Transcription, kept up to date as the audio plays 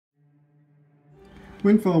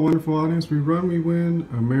Windfall, wonderful audience. We run, we win.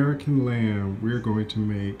 American lamb. We're going to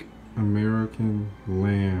make American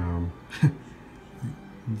lamb.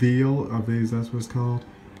 Veal, I believe that's what it's called.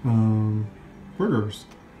 Burgers.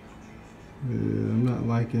 I'm not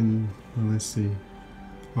liking, well, let's see.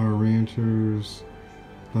 Our ranchers,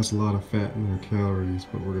 that's a lot of fat in their calories,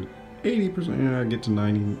 but we're 80%. Yeah, I get to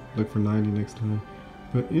 90, look for 90 next time.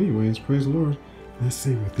 But anyways, praise the Lord. Let's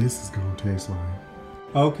see what this is gonna taste like.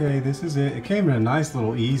 Okay, this is it. It came in a nice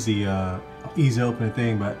little easy opening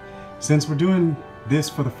thing, but since we're doing this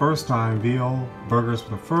for the first time, veal burgers for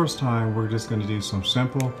the first time, we're just gonna do some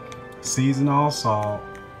simple seasoned all salt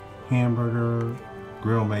hamburger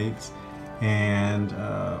grill mates and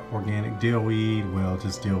organic dill weed, well,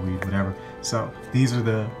 just dill weed, whatever. So these are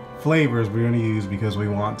the flavors we're gonna use because we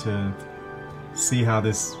want to see how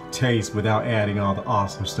this tastes without adding all the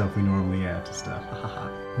awesome stuff we normally add to stuff.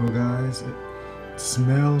 Well guys, it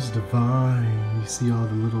smells divine. You see all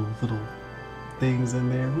the little things in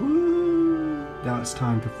there. Woo! Now it's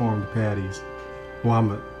time to form the patties. Well, I'm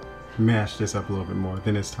gonna mash this up a little bit more,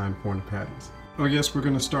 then it's time to form the patties. I guess we're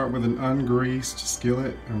gonna start with an ungreased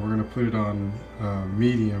skillet and we're gonna put it on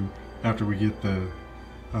medium after we get the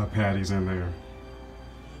patties in there.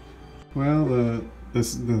 Well,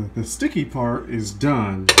 the sticky part is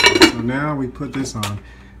done. So now we put this on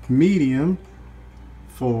medium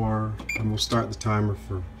and we'll start the timer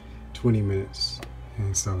for 20 minutes.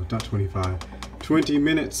 And so, not 25, 20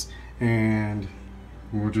 minutes, and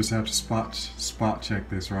we'll just have to spot check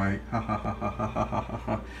this, right?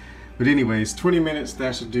 But anyways, 20 minutes,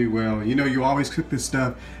 that should do well. You know, you always cook this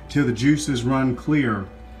stuff till the juices run clear.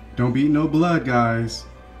 Don't beat no blood, guys.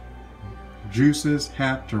 Juices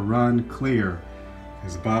have to run clear.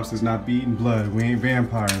 Because the Bible says not beating blood. We ain't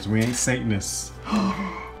vampires. We ain't Satanists.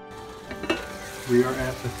 We are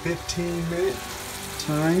at the 15-minute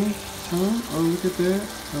time. Oh, look at that.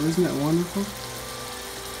 Oh, isn't that wonderful?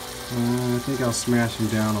 I think I'll smash them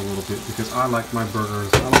down a little bit because I like my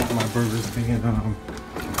burgers. I like my burgers being, I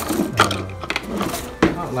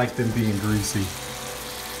don't like them being greasy.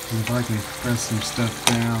 And if I can press some stuff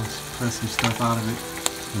down, press some stuff out of it,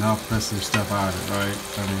 and I'll press some stuff out of it, right?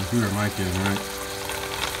 I mean, who am I kidding, right?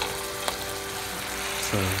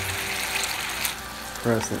 So,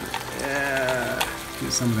 press it. Yeah.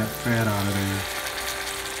 Get some of that fat out of there.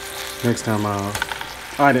 Next time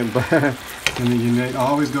I didn't buy. And then you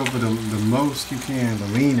always go for the most you can, the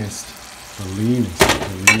leanest. The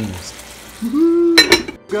leanest. Woohoo!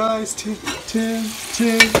 Guys, 10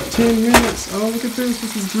 minutes. Oh, look at this.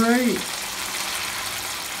 This is great.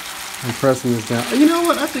 I'm pressing this down. You know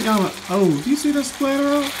what? I think oh, do you see that splatter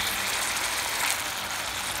out?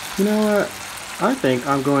 You know what? I think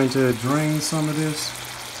I'm going to drain some of this.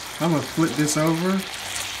 I'm going to flip this over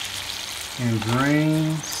and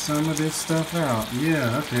drain some of this stuff out.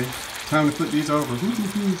 Yeah, okay. Time to flip these over.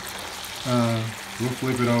 We'll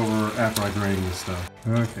flip it over after I drain this stuff.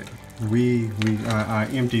 Okay. I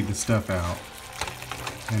emptied the stuff out.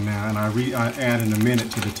 And now I added a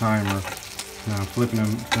minute to the timer. Now I'm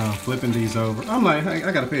flipping these over. I'm like, hey,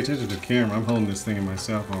 I gotta pay attention to the camera. I'm holding this thing in my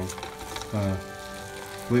cell phone.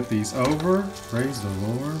 Flip these over. Praise the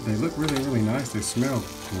Lord. They look really, really nice. They smell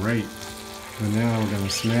great. And now we're going to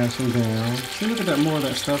smash them down. See, look at that, more of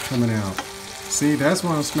that stuff coming out. See, that's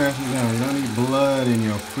why I'm smashing down. You don't need blood in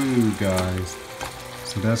your food, guys.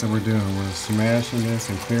 So that's what we're doing. We're smashing this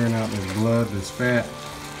and clearing out this blood, this fat.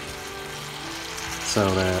 So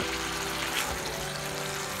that.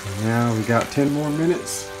 And now we got 10 more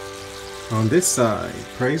minutes on this side.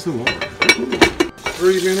 Praise the Lord.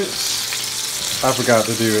 3 minutes. I forgot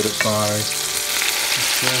to do it at 5.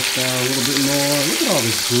 Press down a little bit more. Look at all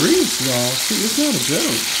this grease, y'all. See, it's not a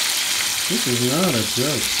joke. This is not a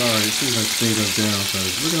joke. Sorry, it seems like things are down. So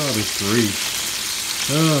look at all this grease.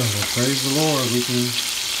 Oh, well, praise the Lord. We can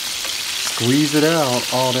squeeze it out,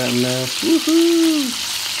 all that mess. Woohoo!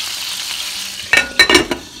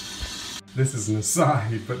 This is an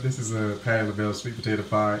aside, but this is a Patty LaBelle sweet potato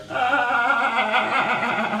pie.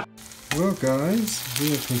 Well guys, we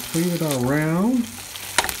have completed our round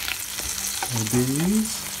of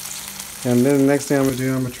these. And then the next thing I'm going to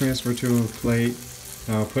do, I'm going to transfer to a plate.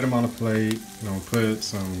 I'll put them on a plate. I'll put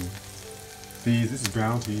some these. This is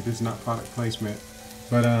Bounty. This is not product placement.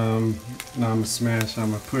 But now I'm going to smash,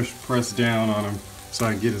 I'm going to press down on them so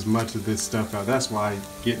I can get as much of this stuff out. That's why I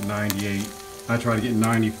get 98. I try to get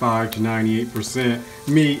 95 to 98%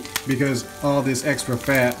 meat because all this extra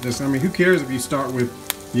fat, I mean, who cares if you start with,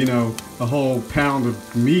 you know, a whole pound of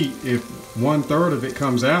meat if 1/3 of it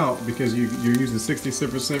comes out because you're using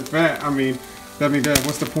 66% fat. I mean,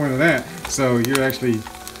 what's the point of that? So you're actually,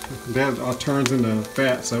 that all turns into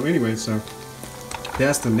fat. So anyway, so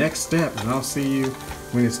that's the next step, and I'll see you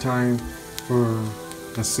when it's time for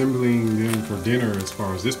assembling them for dinner as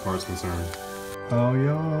far as this part's concerned. Oh,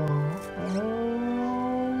 y'all.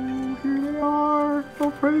 Oh, here they are.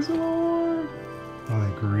 Oh, praise the Lord. Oh,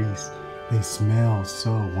 that grease. They smell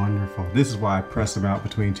so wonderful. This is why I press them out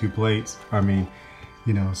between two plates. I mean,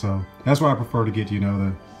 you know, so that's why I prefer to get, you know,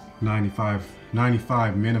 the 95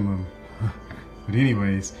 minimum. But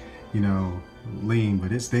anyways, you know, lean, but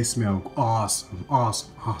they smell awesome,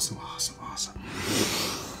 awesome, awesome, awesome, awesome.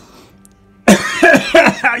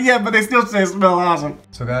 Yeah, but they still say smell awesome.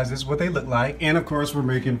 So guys, this is what they look like. And of course we're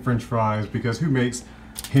making French fries, because who makes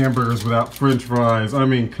hamburgers without French fries? I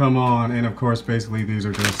mean, come on. And of course, basically these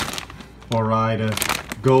are just Araw-araw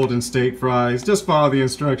golden steak fries. Just follow the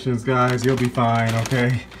instructions, guys. You'll be fine,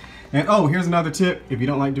 okay? And oh, here's another tip. If you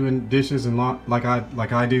don't like doing dishes and like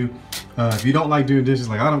I do, if you don't like doing dishes,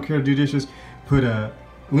 like I don't care to do dishes, put a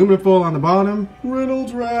aluminum foil on the bottom,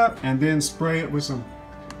 Reynolds wrap, and then spray it with some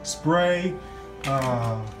spray.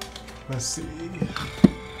 Let's see.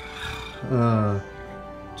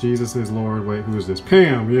 Jesus is Lord. Wait, who is this?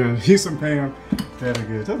 Pam. Yeah, he's some Pam. That'll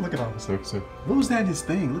good. Just look at all this stuff. So, what was that? His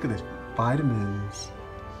thing. Look at this. Vitamins.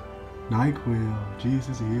 NyQuil.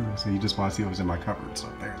 Jesus healer. So you just want to see what was in my cupboard. So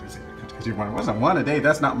there's because you're wondering, wasn't one a day?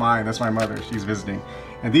 That's not mine. That's my mother. She's visiting.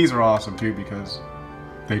 And these are awesome too because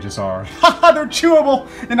they just are. They're chewable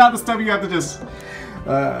and not the stuff you have to just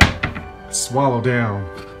swallow down.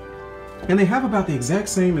 And they have about the exact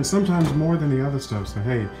same and sometimes more than the other stuff. So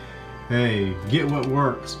hey, get what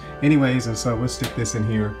works. Anyways, and so we'll stick this in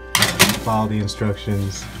here, follow the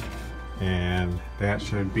instructions, and that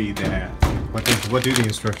should be that. What do the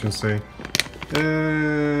instructions say?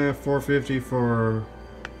 450 for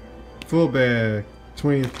full bag,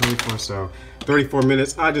 24, so 34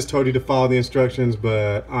 minutes. I just told you to follow the instructions,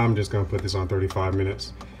 but I'm just gonna put this on 35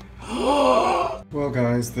 minutes. Well,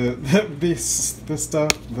 guys,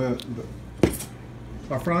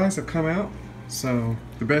 our fries have come out. So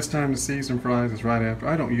the best time to season fries is right after.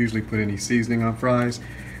 I don't usually put any seasoning on fries,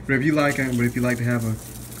 but if you like it, to have a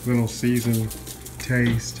little seasoned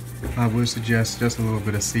taste, I would suggest just a little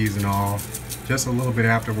bit of seasonal, just a little bit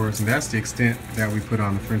afterwards, and that's the extent that we put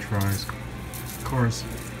on the French fries. Of course,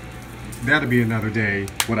 that'll be another day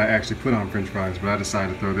what I actually put on French fries, but I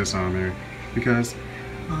decided to throw this on there because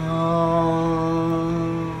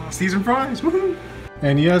seasoned fries, woohoo!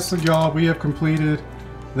 And yes, y'all, we have completed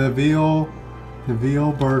the veal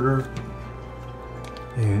burger,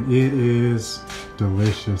 and it is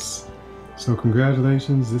delicious. So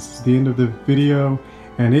congratulations, this is the end of the video,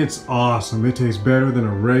 and it's awesome. It tastes better than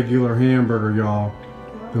a regular hamburger, y'all.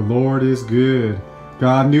 The Lord is good.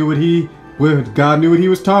 God knew what he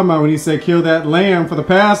was talking about when he said kill that lamb for the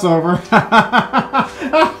Passover.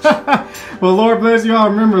 Well, Lord bless y'all.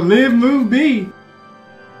 Remember, live, move, be.